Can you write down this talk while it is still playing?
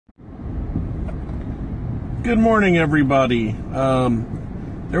Good morning, everybody.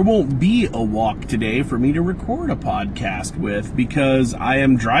 There won't be a walk today for me to record a podcast with because I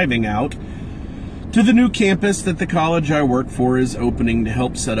am driving out to the new campus that the college I work for is opening to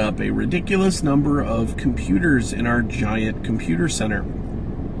help set up a ridiculous number of computers in our giant computer center.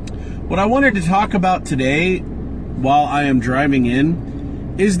 What I wanted to talk about today while I am driving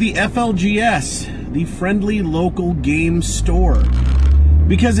in is the FLGS, the Friendly Local Game Store,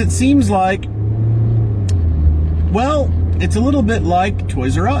 because it seems like, well, it's a little bit like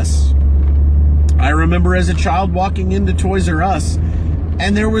Toys R Us. I remember as a child walking into Toys R Us,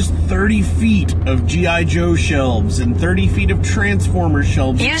 and there was 30 feet of G.I. Joe shelves and 30 feet of Transformer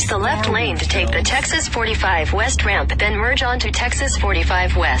shelves. Use the left lane to take the Texas 45 West ramp, then merge onto Texas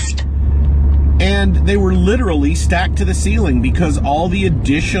 45 West. And they were literally stacked to the ceiling because all the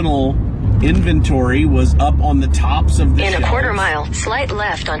additional inventory was up on the tops of the shelves. In a quarter mile, slight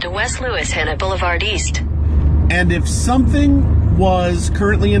left onto West Lewis Hanna Boulevard East. And if something was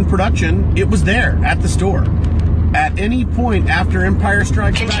currently in production, it was there at the store. At any point after Empire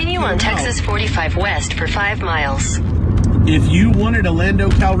Strikes Back, continue on Texas 45 West for 5 miles. If you wanted a Lando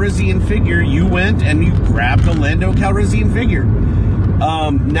Calrissian figure, you went and you grabbed a Lando Calrissian figure.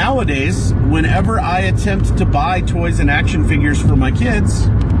 Nowadays, whenever I attempt to buy toys and action figures for my kids,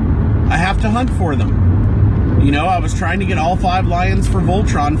 I have to hunt for them. You know, I was trying to get all 5 lions for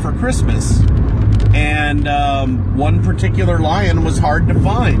Voltron for Christmas. And one particular lion was hard to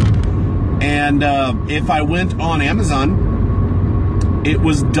find. And if I went on Amazon, it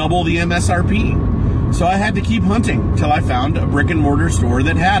was double the MSRP. So I had to keep hunting till I found a brick and mortar store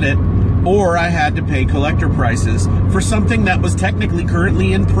that had it, or I had to pay collector prices for something that was technically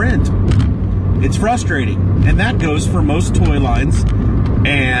currently in print. It's frustrating. And that goes for most toy lines,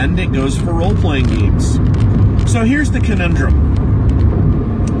 and it goes for role-playing games. So here's the conundrum.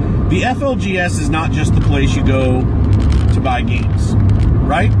 The FLGS is not just the place you go to buy games,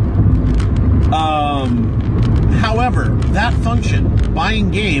 right? However, that function,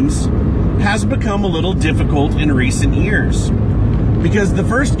 buying games, has become a little difficult in recent years. Because the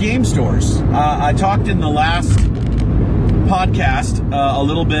first game stores, I talked in the last podcast a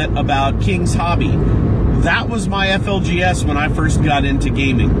little bit about King's Hobby. That was my FLGS when I first got into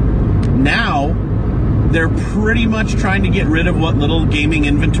gaming. Now, they're pretty much trying to get rid of what little gaming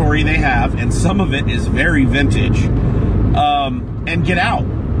inventory they have, and some of it is very vintage, and get out,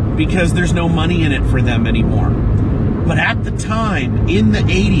 because there's no money in it for them anymore. But at the time, in the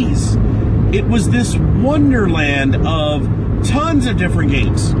 80s, it was this wonderland of tons of different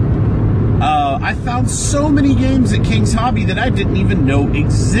games. I found so many games at King's Hobby that I didn't even know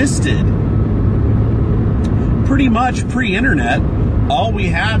existed. Pretty much pre-internet, all we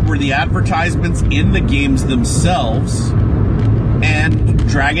had were the advertisements in the games themselves and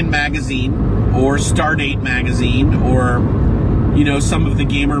Dragon Magazine or Stardate Magazine or, you know, some of the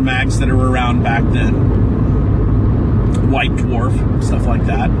gamer mags that are around back then. White Dwarf, stuff like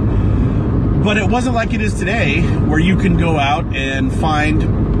that. But it wasn't like it is today, where you can go out and find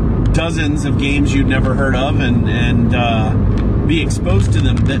dozens of games you'd never heard of and be exposed to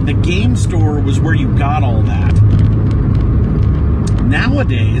them. The game store was where you got all that.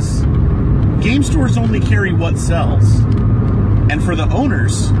 Nowadays, game stores only carry what sells. And for the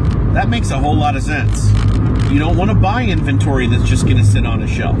owners, that makes a whole lot of sense. You don't want to buy inventory that's just going to sit on a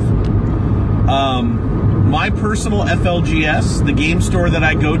shelf. My personal FLGS, the game store that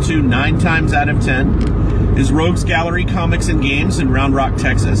I go to 9 times out of 10, is Rogues Gallery Comics and Games in Round Rock,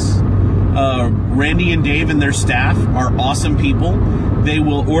 Texas. Randy and Dave and their staff are awesome people. They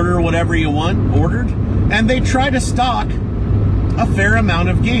will order whatever you want ordered, and they try to stock a fair amount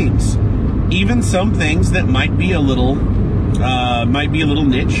of games, even some things that might be a little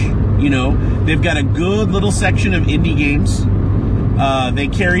niche. You know, they've got a good little section of indie games. They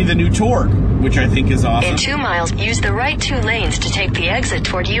carry the new Torg, which I think is awesome. In 2 miles, use the right 2 lanes to take the exit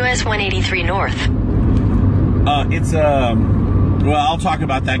toward US 183 North. Well, I'll talk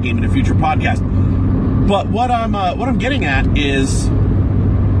about that game in a future podcast. But what I'm getting at is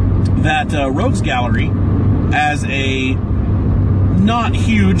that Rogues Gallery, as a not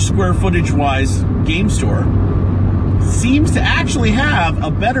huge square footage wise game store, seems to actually have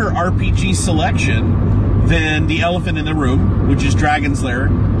a better RPG selection than the Elephant in the Room, which is Dragon's Lair,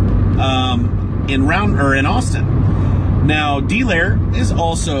 in Austin. Now, D-Lair is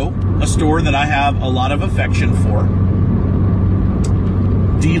also a store that I have a lot of affection for.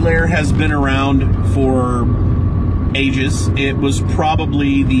 D-Lair has been around for ages. It was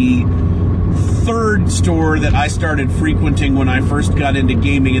probably the 3rd store that I started frequenting when I first got into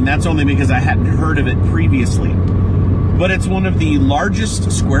gaming, and that's only because I hadn't heard of it previously. but it's one of the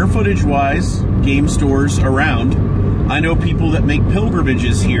largest square footage-wise game stores around. I know people that make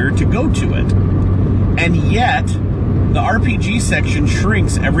pilgrimages here to go to it. And yet, the RPG section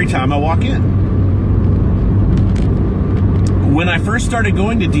shrinks every time I walk in. When I first started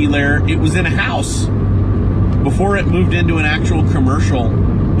going to D-Lair, it was in a house before it moved into an actual commercial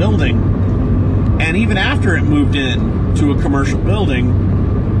building. And even after it moved in to a commercial building,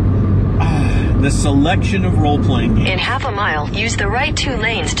 the selection of role-playing games. In half a mile, use the right 2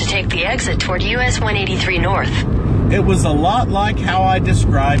 lanes to take the exit toward US 183 North. It was a lot like how I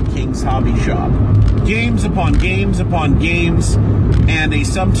described King's Hobby Shop. Games upon games upon games, and a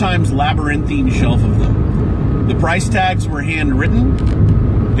sometimes labyrinthine shelf of them. The price tags were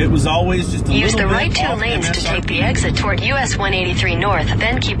handwritten. It was always just a use little bit the right 2 lanes MSRP. to take the exit toward US 183 North,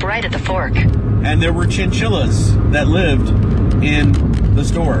 then keep right at the fork. And there were chinchillas that lived in the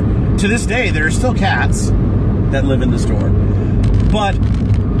store. To this day, there are still cats that live in the store. But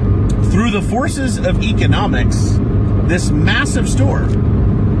through the forces of economics, this massive store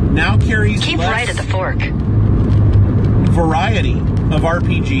now carries Keep less right at the fork. variety of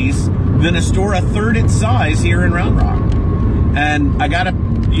RPGs than a store a third its size here in Round Rock. And I gotta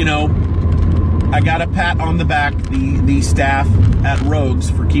pat on the back the staff at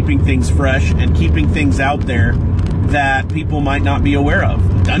Rogues for keeping things fresh and keeping things out there that people might not be aware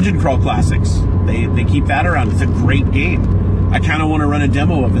of. Dungeon Crawl Classics, they keep that around. It's a great game. I kind of want to run a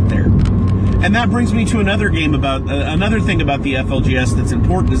demo of it there. And that brings me to another game about another thing about the FLGS that's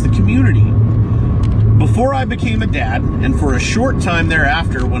important is the community. Before I became a dad, and for a short time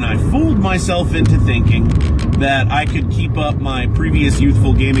thereafter, when I fooled myself into thinking that I could keep up my previous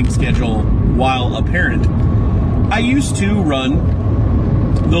youthful gaming schedule while a parent, I used to run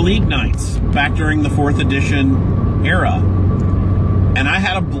the League Nights back during the 4th edition era. And I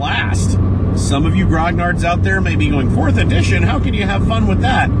had a blast. Some of you grognards out there may be going, 4th edition, how can you have fun with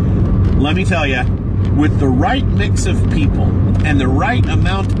that? Let me tell you, with the right mix of people and the right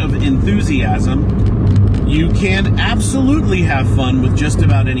amount of enthusiasm, you can absolutely have fun with just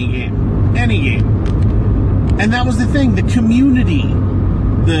about any game. Any game. And that was the thing, the community,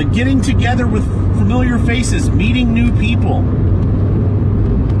 the getting together with familiar faces, meeting new people.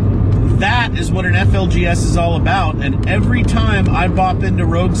 That is what an FLGS is all about. And every time I bop into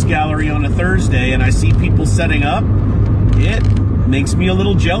Rogues Gallery on a Thursday and I see people setting up, it makes me a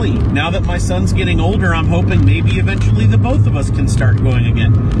little jelly. Now that my son's getting older, I'm hoping maybe eventually the both of us can start going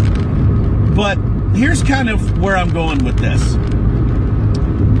again. But here's kind of where I'm going with this.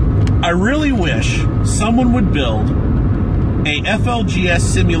 I really wish someone would build a FLGS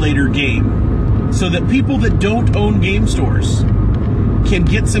simulator game so that people that don't own game stores can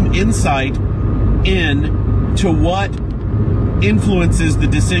get some insight into what influences the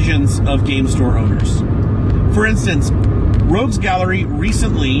decisions of game store owners. For instance, Rogues Gallery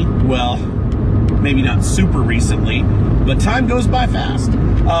recently, well, maybe not super recently, but time goes by fast,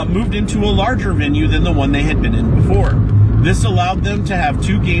 moved into a larger venue than the one they had been in before. This allowed them to have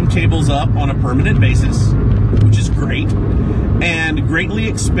 2 game tables up on a permanent basis, which is great, and greatly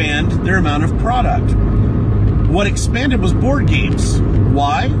expand their amount of product. What expanded was board games.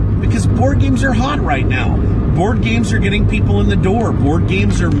 Why? Because board games are hot right now. Board games are getting people in the door. Board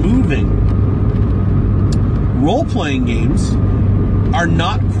games are moving. Role-playing games are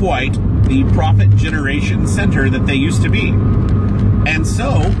not quite the profit generation center that they used to be. And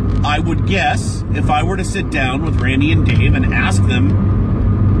so, I would guess, if I were to sit down with Randy and Dave and ask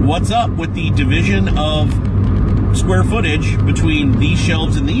them what's up with the division of square footage between these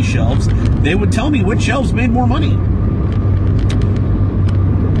shelves and these shelves, they would tell me which shelves made more money.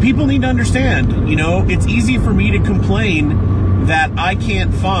 People need to understand, you know, it's easy for me to complain that I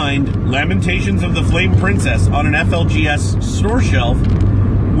can't find Lamentations of the Flame Princess on an FLGS store shelf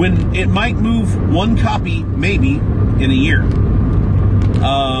when it might move 1 copy, maybe, in a year.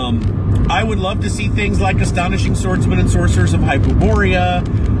 I would love to see things like Astonishing Swordsmen and Sorcerers of Hyperborea.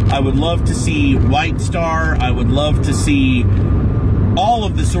 I would love to see White Star. I would love to see all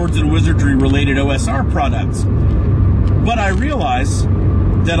of the Swords and Wizardry related OSR products. But I realize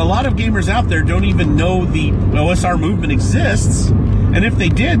that a lot of gamers out there don't even know the OSR movement exists. And if they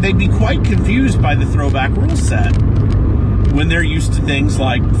did, they'd be quite confused by the throwback rule set when they're used to things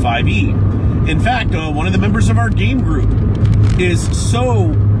like 5e. In fact, one of the members of our game group is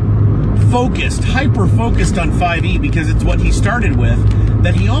so focused, hyper-focused on 5e because it's what he started with,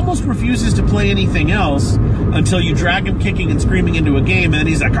 that he almost refuses to play anything else until you drag him kicking and screaming into a game, and then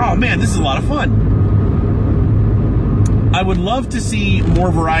he's like, oh man, this is a lot of fun. I would love to see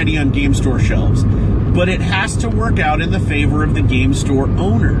more variety on game store shelves, but it has to work out in the favor of the game store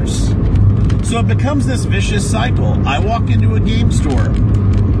owners. So it becomes this vicious cycle. I walk into a game store.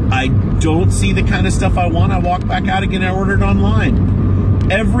 I don't see the kind of stuff I want. I walk back out again. I ordered online.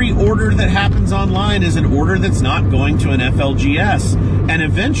 Every order that happens online is an order that's not going to an FLGS. And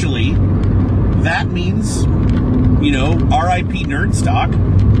eventually, that means, you know, RIP nerd stock,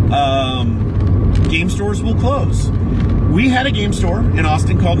 game stores will close. We had a game store in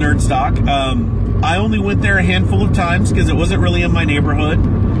Austin called Nerd Stock. I only went there a handful of times because it wasn't really in my neighborhood.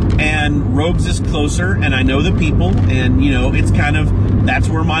 And Rogues is closer, and I know the people, and, you know, it's kind of, that's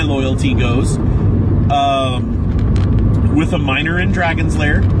where my loyalty goes. With a minor in Dragon's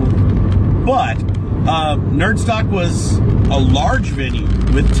Lair. But Nerd Stock was a large venue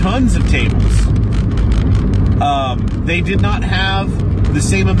with tons of tables. They did not have the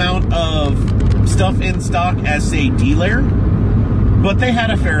same amount of stuff in stock as, say, D-Lair, but they had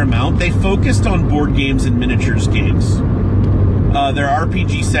a fair amount. They focused on board games and miniatures games. Their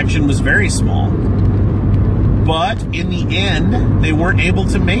RPG section was very small, but in the end, they weren't able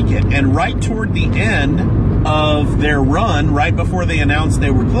to make it. And right toward the end of their run, right before they announced they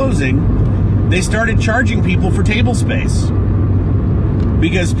were closing, they started charging people for table space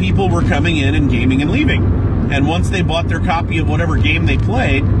because people were coming in and gaming and leaving. And once they bought their copy of whatever game they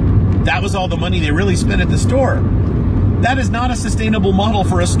played, that was all the money they really spent at the store. That is not a sustainable model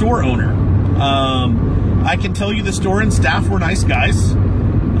for a store owner. I can tell you the store and staff were nice guys.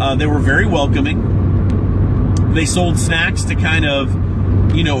 They were very welcoming. They sold snacks to kind of,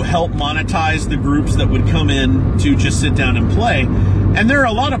 you know, help monetize the groups that would come in to just sit down and play. And there are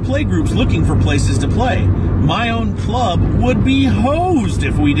a lot of play groups looking for places to play. My own club would be hosed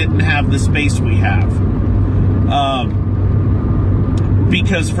if we didn't have the space we have.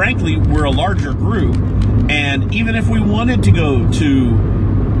 Because frankly, we're a larger group, and even if we wanted to go to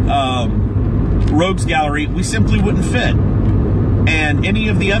Rogues Gallery, we simply wouldn't fit. And any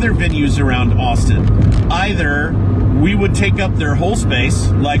of the other venues around Austin, either we would take up their whole space,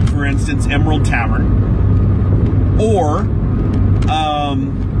 like for instance Emerald Tavern, or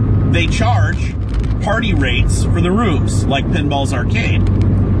they charge party rates for the rooms, like Pinball's Arcade.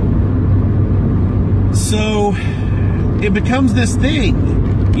 So it becomes this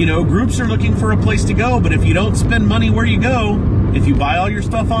thing. You know, groups are looking for a place to go, but if you don't spend money where you go, if you buy all your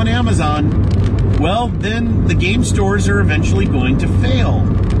stuff on Amazon, well, then the game stores are eventually going to fail.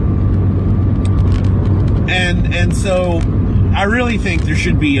 And so I really think there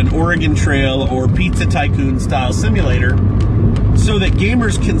should be an Oregon Trail or Pizza Tycoon style simulator so that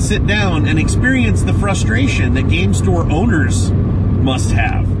gamers can sit down and experience the frustration that game store owners must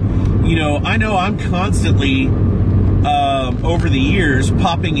have. You know I'm constantly over the years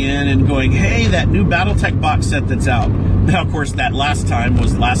popping in and going, hey, that new BattleTech box set that's out. Now, of course, that last time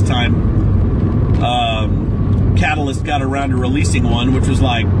Catalyst got around to releasing one, which was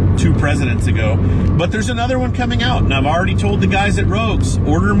like 2 presidents ago. But there's another one coming out, and I've already told the guys at Rogues,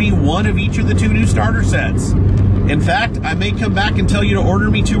 order me one of each of the 2 new starter sets. In fact, I may come back and tell you to order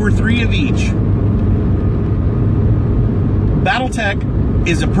me 2 or 3 of each. BattleTech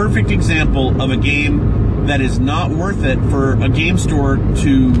is a perfect example of a game that is not worth it for a game store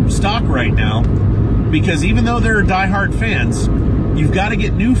to stock right now, because even though there are diehard fans, you've got to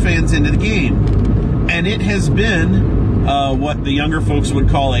get new fans into the game. And it has been what the younger folks would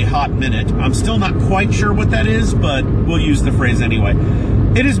call a hot minute. I'm still not quite sure what that is, but we'll use the phrase anyway.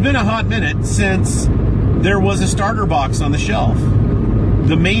 It has been a hot minute since there was a starter box on the shelf.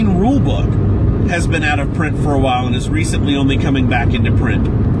 The main rule book has been out of print for a while and is recently only coming back into print.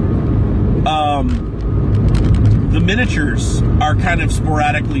 The miniatures are kind of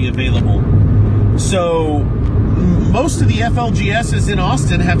sporadically available. So most of the FLGSs in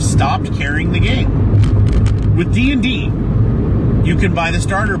Austin have stopped carrying the game. With D&D, you can buy the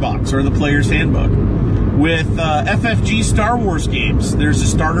starter box or the player's handbook. With FFG Star Wars games, there's a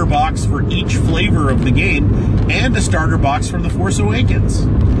starter box for each flavor of the game and a starter box from The Force Awakens.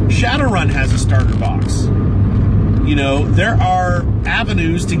 Shadowrun has a starter box. You know, there are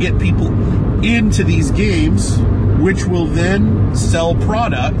avenues to get people into these games, which will then sell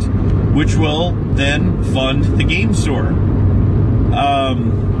product, which will then fund the game store.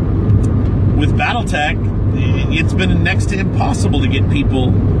 With BattleTech, it's been next to impossible to get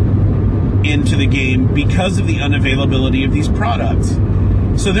people into the game because of the unavailability of these products.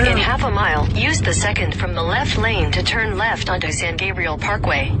 So in half a mile, use the second from the left lane to turn left onto San Gabriel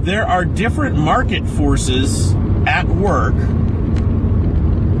Parkway. There are different market forces at work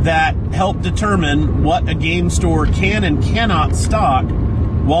that help determine what a game store can and cannot stock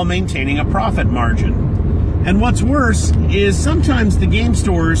while maintaining a profit margin. And what's worse is sometimes the game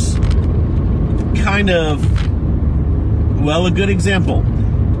stores kind of, well, a good example.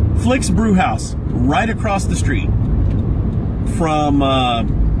 Flicks Brewhouse, right across the street from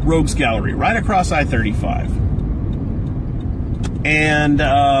Rogues Gallery, right across I-35. And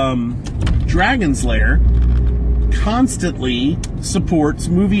Dragon's Lair constantly supports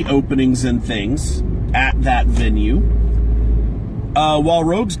movie openings and things at that venue, while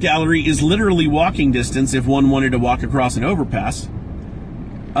Rogues Gallery is literally walking distance if one wanted to walk across an overpass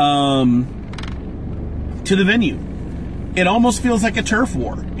to the venue. It almost feels like a turf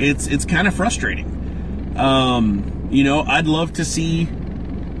war. It's kind of frustrating. You know, I'd love to see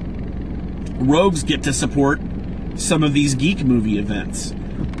Rogues get to support some of these geek movie events,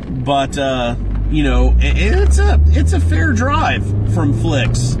 but you know, it's a fair drive from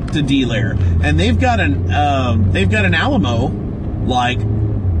Flicks to D-Lair, and they've got an Alamo like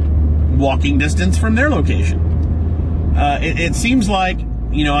walking distance from their location. It seems like,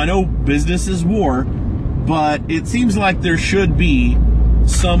 you know, I know business is war, but it seems like there should be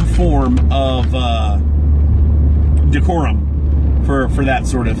some form of decorum for that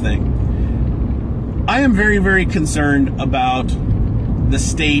sort of thing. I am very, very concerned about the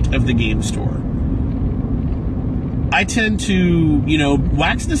state of the game store. I tend to, you know,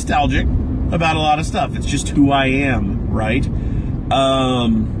 wax nostalgic about a lot of stuff. It's just who I am, right?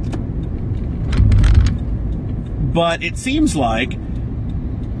 But it seems like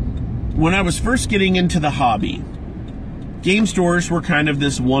when I was first getting into the hobby, game stores were kind of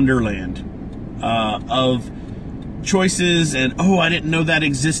this wonderland of choices, and oh, I didn't know that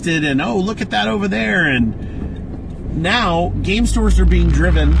existed, and oh, look at that over there. And now game stores are being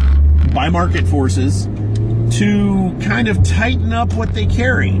driven by market forces to kind of tighten up what they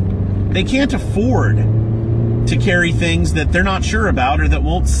carry. They can't afford to carry things that they're not sure about or that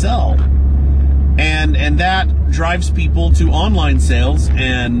won't sell. And that drives people to online sales,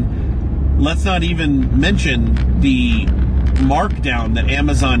 and let's not even mention the markdown that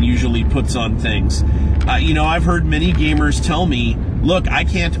Amazon usually puts on things. You know, I've heard many gamers tell me, look, I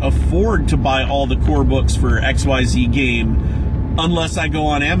can't afford to buy all the core books for XYZ game unless I go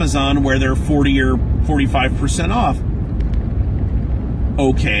on Amazon where they're 40 or 45% off.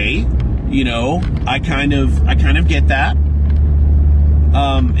 Okay, you know, I kind of get that.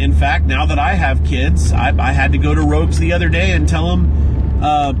 In fact, now that I have kids, I had to go to Rogues the other day and tell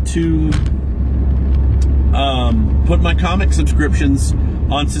them to put my comic subscriptions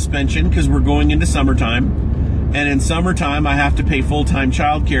on suspension because we're going into summertime, and in summertime I have to pay full-time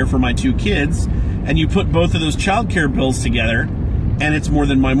childcare for my 2 kids, and you put both of those childcare bills together and it's more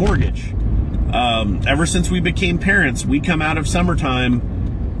than my mortgage. Ever since we became parents, we come out of summertime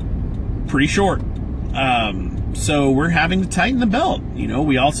pretty short, so we're having to tighten the belt. You know,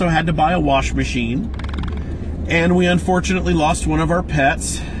 we also had to buy a wash machine, and we unfortunately lost one of our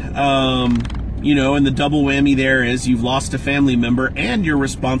pets. You know, and the double whammy there is you've lost a family member and you're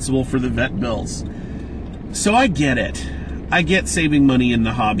responsible for the vet bills. So I get it. I get saving money in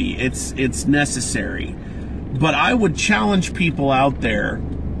the hobby. It's necessary. But I would challenge people out there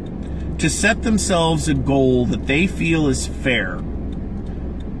to set themselves a goal that they feel is fair.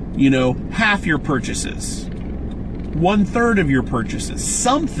 You know, half your purchases, 1/3 of your purchases,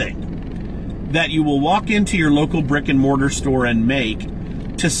 something that you will walk into your local brick and mortar store and make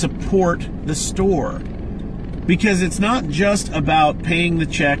to support the store. Because it's not just about paying the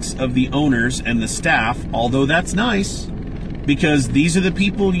checks of the owners and the staff, although that's nice, because these are the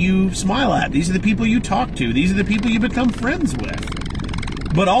people you smile at, these are the people you talk to, these are the people you become friends with.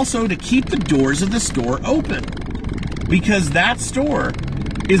 But also to keep the doors of the store open, because that store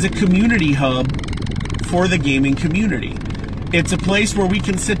is a community hub for the gaming community. It's a place where we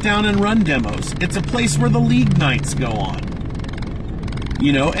can sit down and run demos. It's a place where the league nights go on.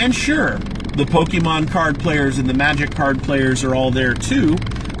 You know, and sure, the Pokemon card players and the Magic card players are all there too,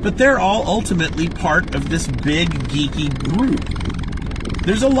 but they're all ultimately part of this big geeky group.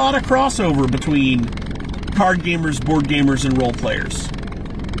 There's a lot of crossover between card gamers, board gamers, and role players.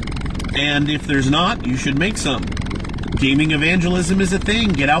 And if there's not, you should make some. Gaming evangelism is a thing.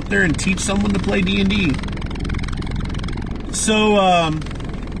 Get out there and teach someone to play D&D. So,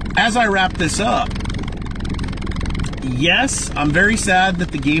 as I wrap this up, yes, I'm very sad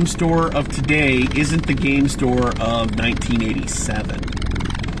that the game store of today isn't the game store of 1987.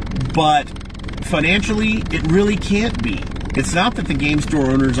 But financially, it really can't be. It's not that the game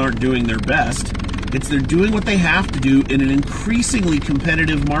store owners aren't doing their best. It's they're doing what they have to do in an increasingly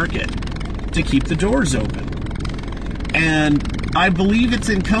competitive market to keep the doors open. And I believe it's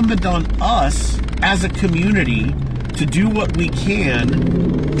incumbent on us as a community to do what we can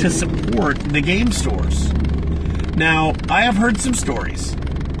to support the game stores. Now, I have heard some stories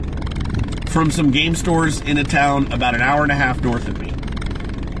from some game stores in a town about an hour and a half north of me.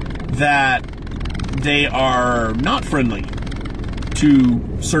 that they are not friendly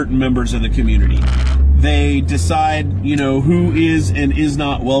to certain members of the community. They decide, you know, who is and is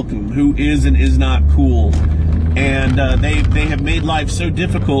not welcome, who is and is not cool. And they have made life so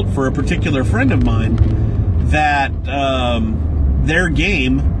difficult for a particular friend of mine that their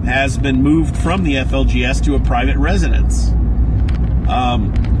game has been moved from the FLGS to a private residence.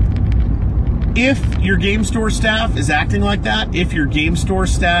 If your game store staff is acting like that, if your game store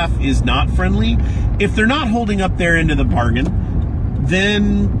staff is not friendly, if they're not holding up their end of the bargain,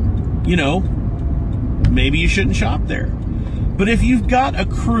 then, you know, maybe you shouldn't shop there. But if you've got a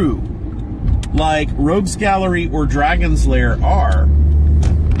crew like Rogues Gallery or Dragon's Lair are,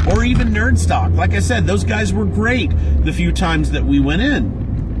 or even Nerdstock, like I said, those guys were great the few times that we went in.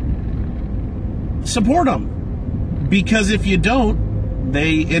 Support them. Because if you don't,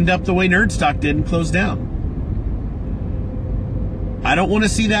 they end up the way Nerdstock did and close down. I don't want to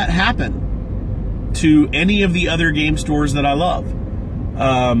see that happen to any of the other game stores that I love.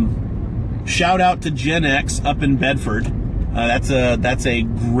 Shout out to Gen X up in Bedford. That's a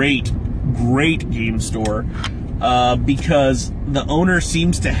great game store because the owner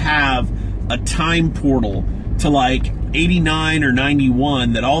seems to have a time portal to like 89 or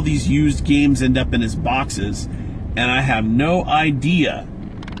 91 that all these used games end up in his boxes, and I have no idea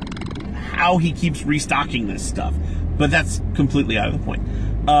how he keeps restocking this stuff, but that's completely out of the point.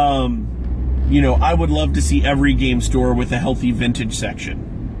 You know, I would love to see every game store with a healthy vintage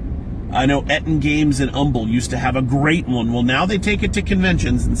section. I know Etten Games and Humble used to have a great one. Well, now they take it to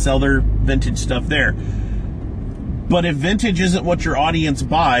conventions and sell their vintage stuff there. But if vintage isn't what your audience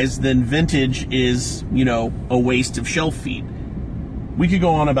buys, then vintage is, you know, a waste of shelf feed. We could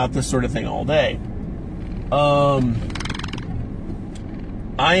go on about this sort of thing all day.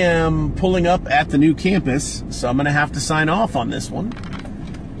 I am pulling up at the new campus, so I'm going to have to sign off on this one.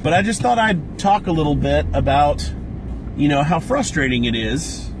 But I just thought I'd talk a little bit about, you know, how frustrating it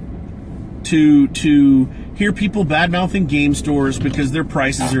is to hear people bad-mouthing game stores because their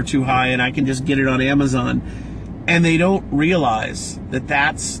prices are too high and I can just get it on Amazon. And they don't realize that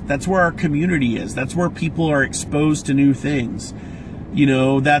that's where our community is. That's where people are exposed to new things. You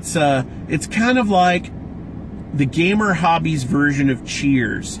know, it's kind of like the gamer hobbies version of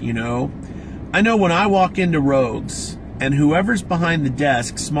Cheers, you know. I know when I walk into Rogues and whoever's behind the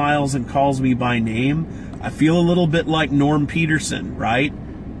desk smiles and calls me by name, I feel a little bit like Norm Peterson, right?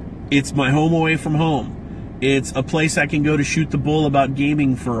 It's my home away from home. It's a place I can go to shoot the bull about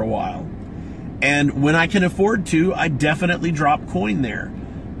gaming for a while. And when I can afford to, I definitely drop coin there.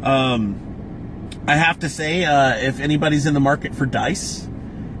 I have to say, if anybody's in the market for dice,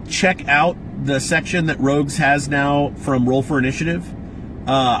 check out the section that Rogues has now from Roll for Initiative.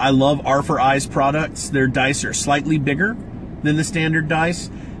 I love R for Eyes products. Their dice are slightly bigger than the standard dice.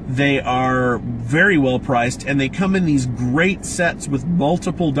 They are very well priced, and they come in these great sets with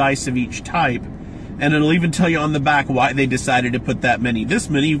multiple dice of each type. And it'll even tell you on the back why they decided to put that many. This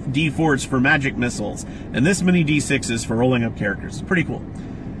many D4s for magic missiles, and this many D6s for rolling up characters. It's pretty cool.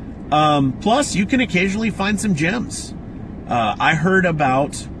 Plus, you can occasionally find some gems. I heard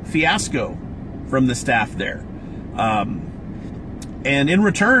about Fiasco from the staff there. And in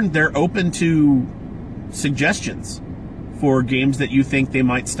return, they're open to suggestions for games that you think they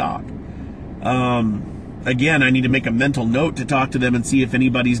might stock. Again, I need to make a mental note to talk to them and see if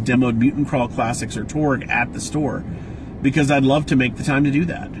anybody's demoed Mutant Crawl Classics or Torg at the store, because I'd love to make the time to do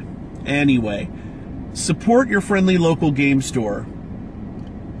that. Anyway, support your friendly local game store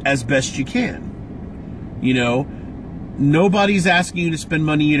as best you can. You know, nobody's asking you to spend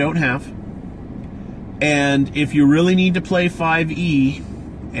money you don't have. And if you really need to play 5e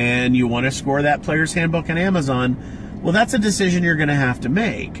and you want to score that player's handbook on Amazon, well, that's a decision you're going to have to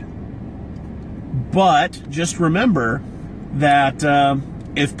make. But just remember that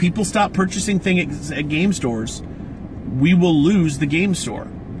if people stop purchasing things at game stores, we will lose the game store.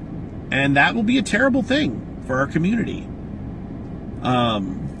 And that will be a terrible thing for our community.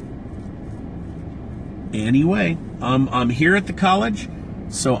 Anyway, I'm here at the college,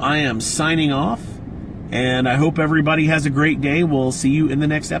 so I am signing off. And I hope everybody has a great day. We'll see you in the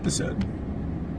next episode.